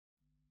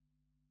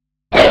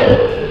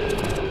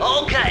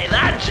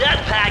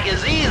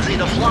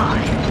to fly.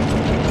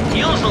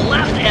 Use the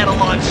left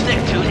analog stick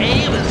to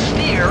aim and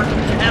steer,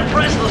 and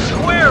press the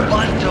square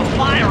button to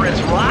fire its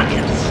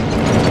rockets.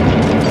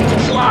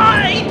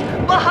 Sly!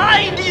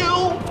 Behind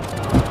you!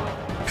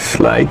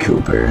 Sly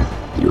Cooper,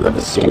 you have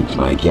escaped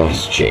my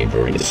gas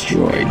chamber and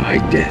destroyed my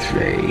death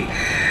ray.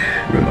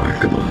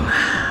 Remarkable.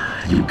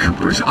 You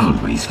Coopers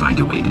always find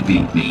a way to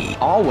beat me.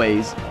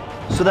 Always?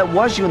 So that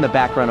was you in the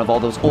background of all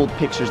those old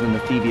pictures in the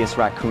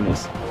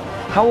TheFapeZzZ.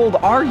 How old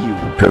are you?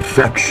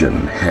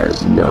 Perfection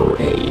has no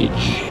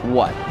age.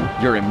 What?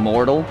 You're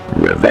immortal?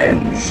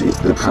 Revenge is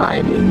the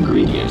prime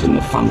ingredient in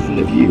the fountain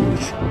of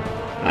youth.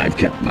 I've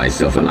kept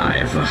myself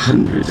alive for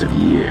hundreds of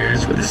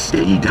years with a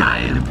steady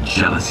diet of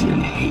jealousy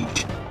and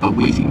hate,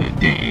 awaiting the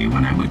day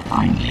when I would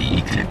finally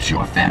eclipse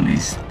your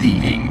family's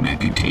thieving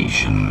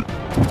reputation.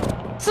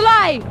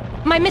 Sly!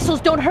 My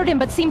missiles don't hurt him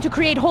but seem to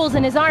create holes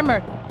in his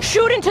armor.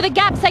 Shoot into the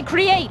gaps I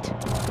create!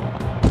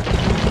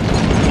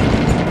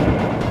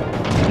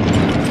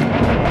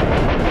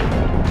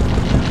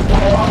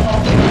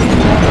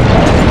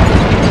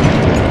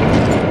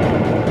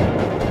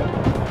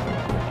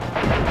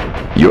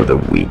 You're the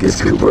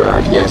weakest Cooper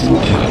I've yet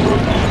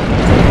encountered.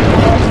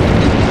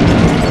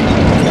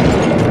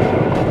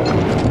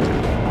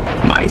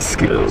 My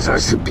skills are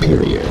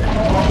superior.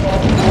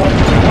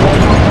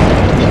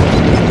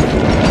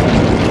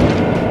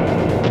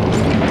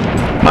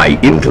 My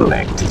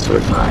intellect is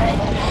refined.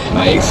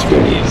 My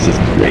experience is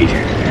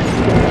greater.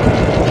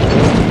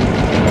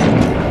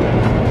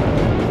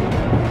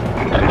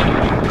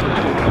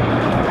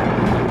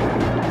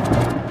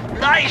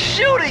 Nice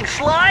shooting,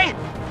 Sly!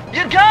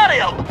 You got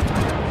him!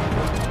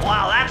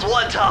 Wow, that's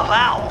one tough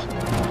owl.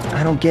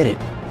 I don't get it.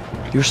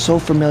 You're so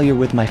familiar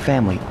with my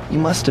family. You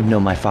must have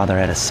known my father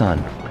had a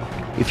son.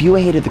 If you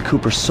hated the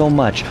Coopers so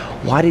much,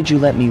 why did you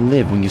let me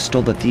live when you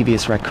stole the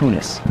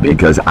TheFapeZzz?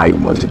 Because I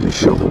wanted to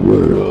show the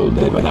world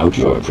that without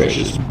your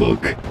precious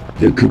book,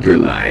 the Cooper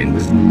line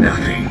was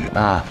nothing.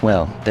 Ah,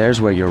 well,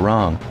 there's where you're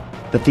wrong.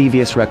 The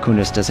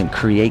TheFapeZzz doesn't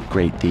create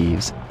great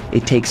thieves.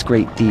 It takes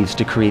great thieves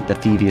to create the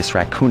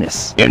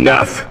TheFapeZzz.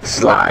 Enough,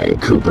 Sly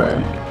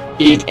Cooper.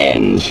 It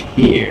ends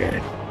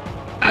here.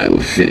 I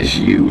will finish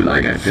you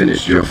like I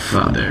finished your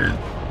father.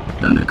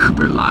 Then the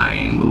Cooper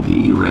line will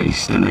be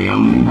erased and the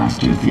only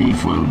master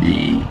thief will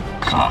be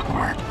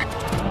Clockwork.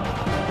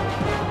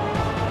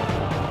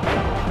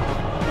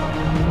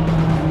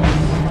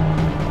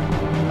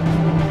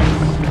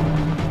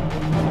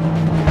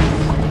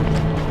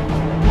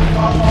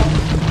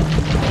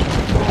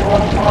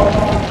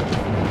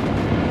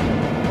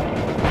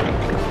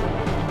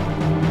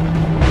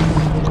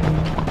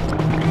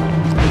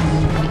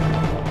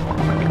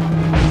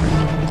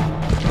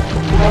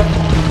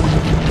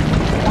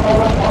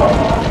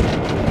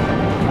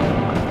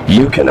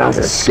 You cannot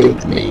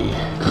escape me,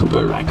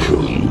 Cooper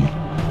Raccoon.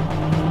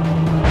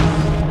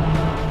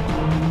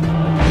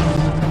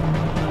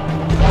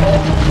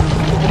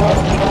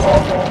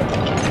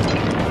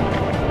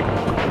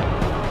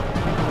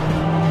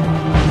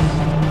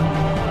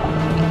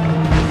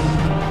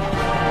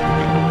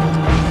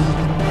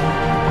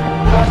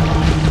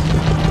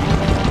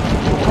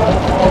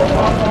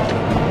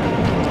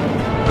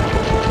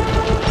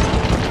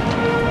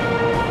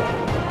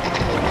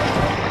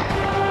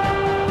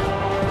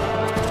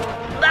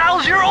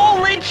 Your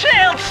only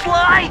chance,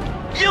 Sly!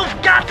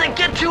 You've got to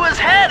get to his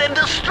head and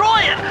destroy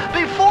it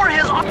before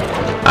his...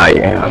 I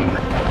am.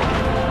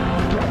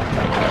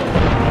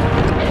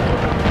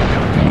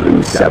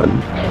 Blue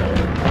 7.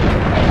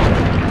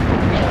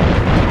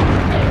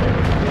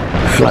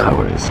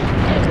 Flowers.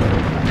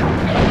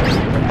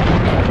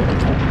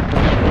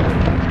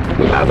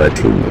 Lava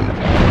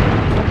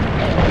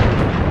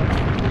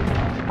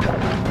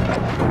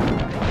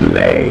 2.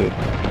 Lay.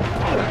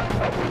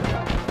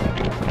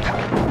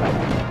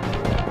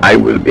 I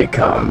will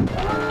become.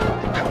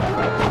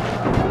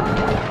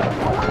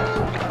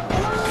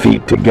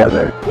 Feet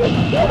together.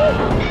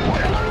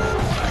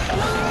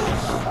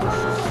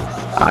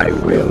 I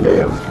will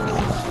live.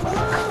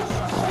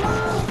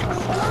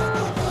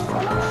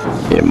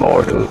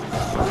 Immortal.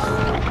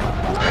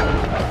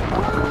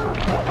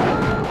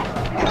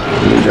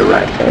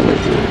 Redirect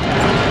energy.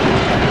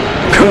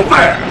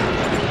 Cooper!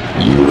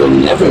 You will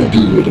never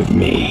be rid of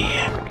me.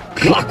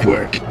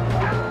 Clockwork.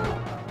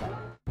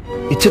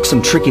 It took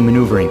some tricky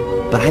maneuvering,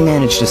 but I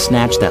managed to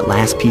snatch that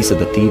last piece of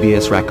the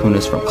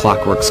TheFapeZzz from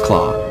Clockwork's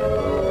claw.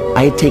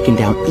 I had taken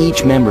down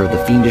each member of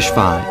the Fiendish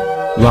Five: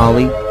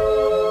 Raleigh,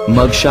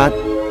 Mugshot,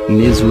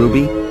 Ms.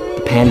 Ruby,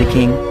 the Panda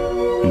King,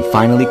 and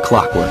finally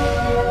Clockwork.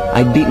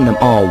 I'd beaten them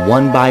all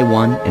one by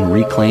one and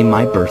reclaimed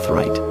my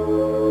birthright.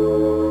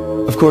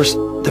 Of course,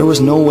 there was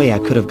no way I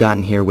could have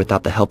gotten here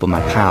without the help of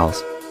my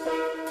pals.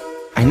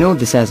 I know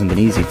this hasn't been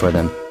easy for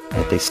them,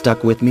 yet they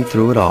stuck with me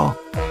through it all.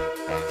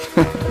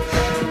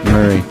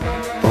 Murray,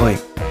 boy,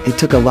 it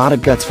took a lot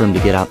of guts for him to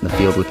get out in the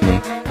field with me.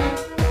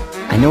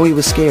 I know he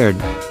was scared,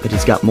 but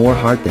he's got more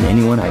heart than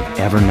anyone I've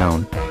ever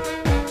known.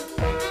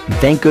 And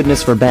thank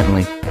goodness for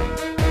Bentley.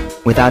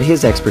 Without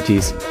his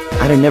expertise,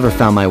 I'd have never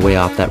found my way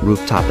off that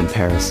rooftop in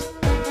Paris.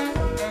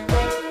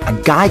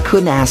 A guy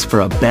couldn't ask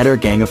for a better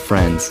gang of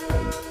friends.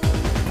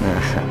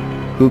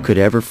 Who could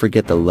ever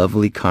forget the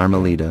lovely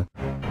Carmelita?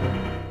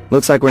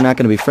 Looks like we're not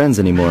going to be friends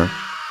anymore.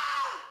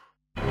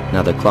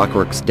 Now that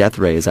Clockwork's death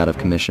ray is out of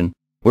commission,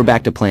 we're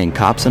back to playing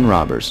cops and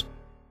robbers.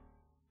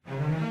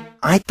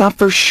 I thought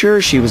for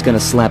sure she was going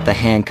to slap the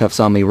handcuffs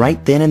on me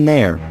right then and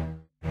there.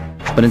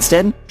 But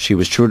instead, she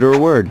was true to her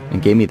word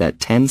and gave me that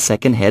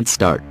 10-second head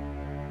start.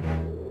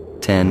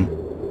 10,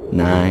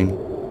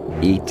 9,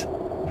 8,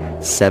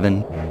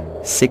 7,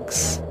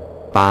 6,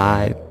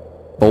 5,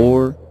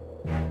 4,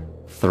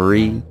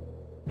 3,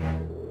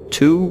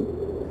 2,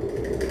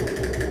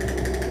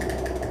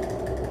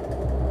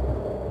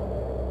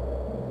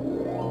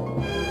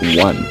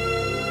 1.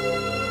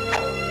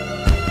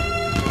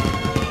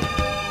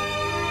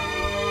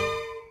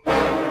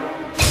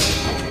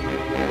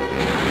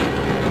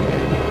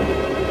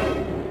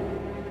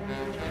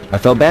 I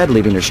felt bad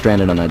leaving her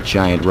stranded on that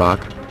giant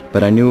rock,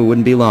 but I knew it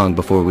wouldn't be long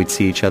before we'd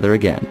see each other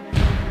again.